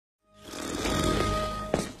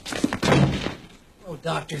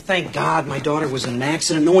Doctor, thank God my daughter was in an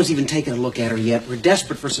accident. No one's even taken a look at her yet. We're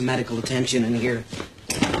desperate for some medical attention in here.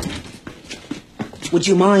 Would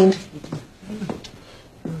you mind?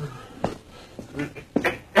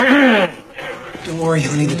 Don't worry,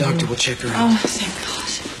 honey. The doctor will check her out. Oh, thank God.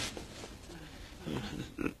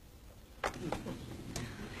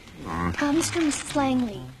 Mr. and Mrs.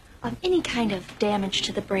 Langley, any kind of damage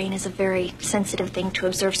to the brain is a very sensitive thing to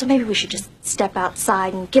observe, so maybe we should just step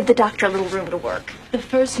outside and give the doctor a little room to work. The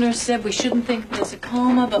first nurse said we shouldn't think of it as a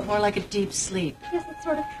coma, but more like a deep sleep. Yes, that's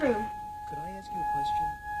sort of true. Could I ask you a question?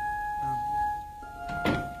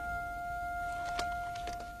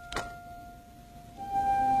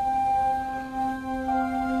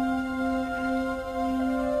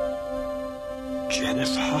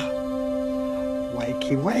 Jennifer,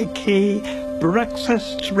 wakey, wakey,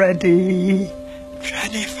 breakfast's ready.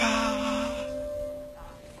 Jennifer.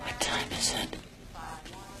 What time is it?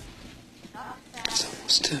 It's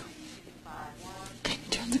almost 2. Can you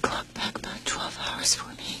turn the clock back about 12 hours for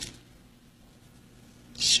me?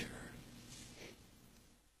 Sure.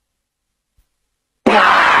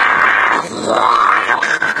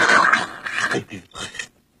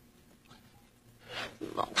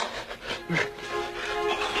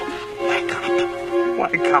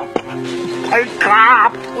 Wake up. Wake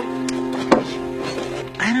up.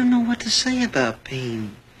 I don't know what to say about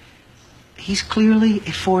Payne. He's clearly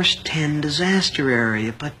a Force 10 disaster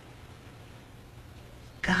area, but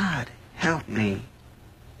God help me.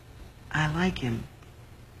 I like him.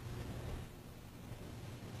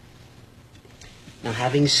 Now,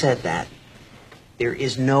 having said that, there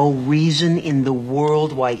is no reason in the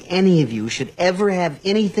world why any of you should ever have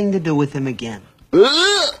anything to do with him again.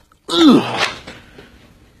 Mom!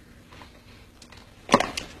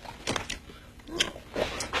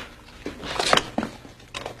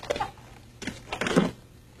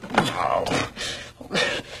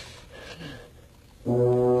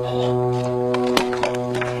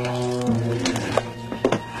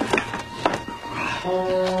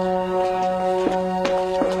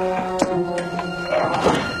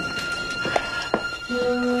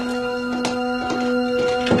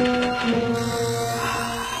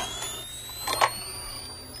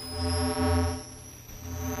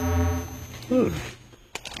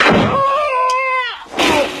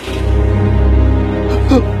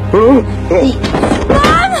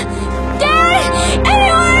 Dad!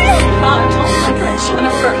 Anyone!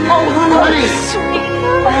 Jennifer. Oh, honey. Sweet.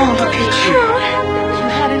 Oh, look at you. You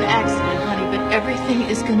had an accident, honey, but everything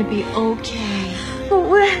is going to be okay.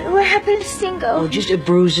 What happened to Stingo? Oh, just a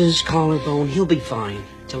bruises, collarbone. He'll be fine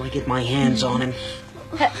till I get my hands on him.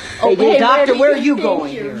 Hey, doctor, where are you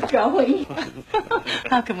going here?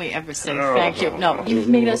 How can we ever say thank you? No, you've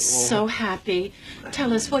made us so happy.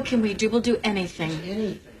 Tell us, what can we do? We'll do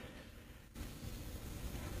anything.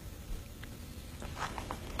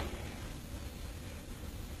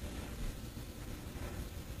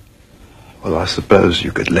 Well, I suppose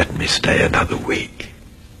you could let me stay another week.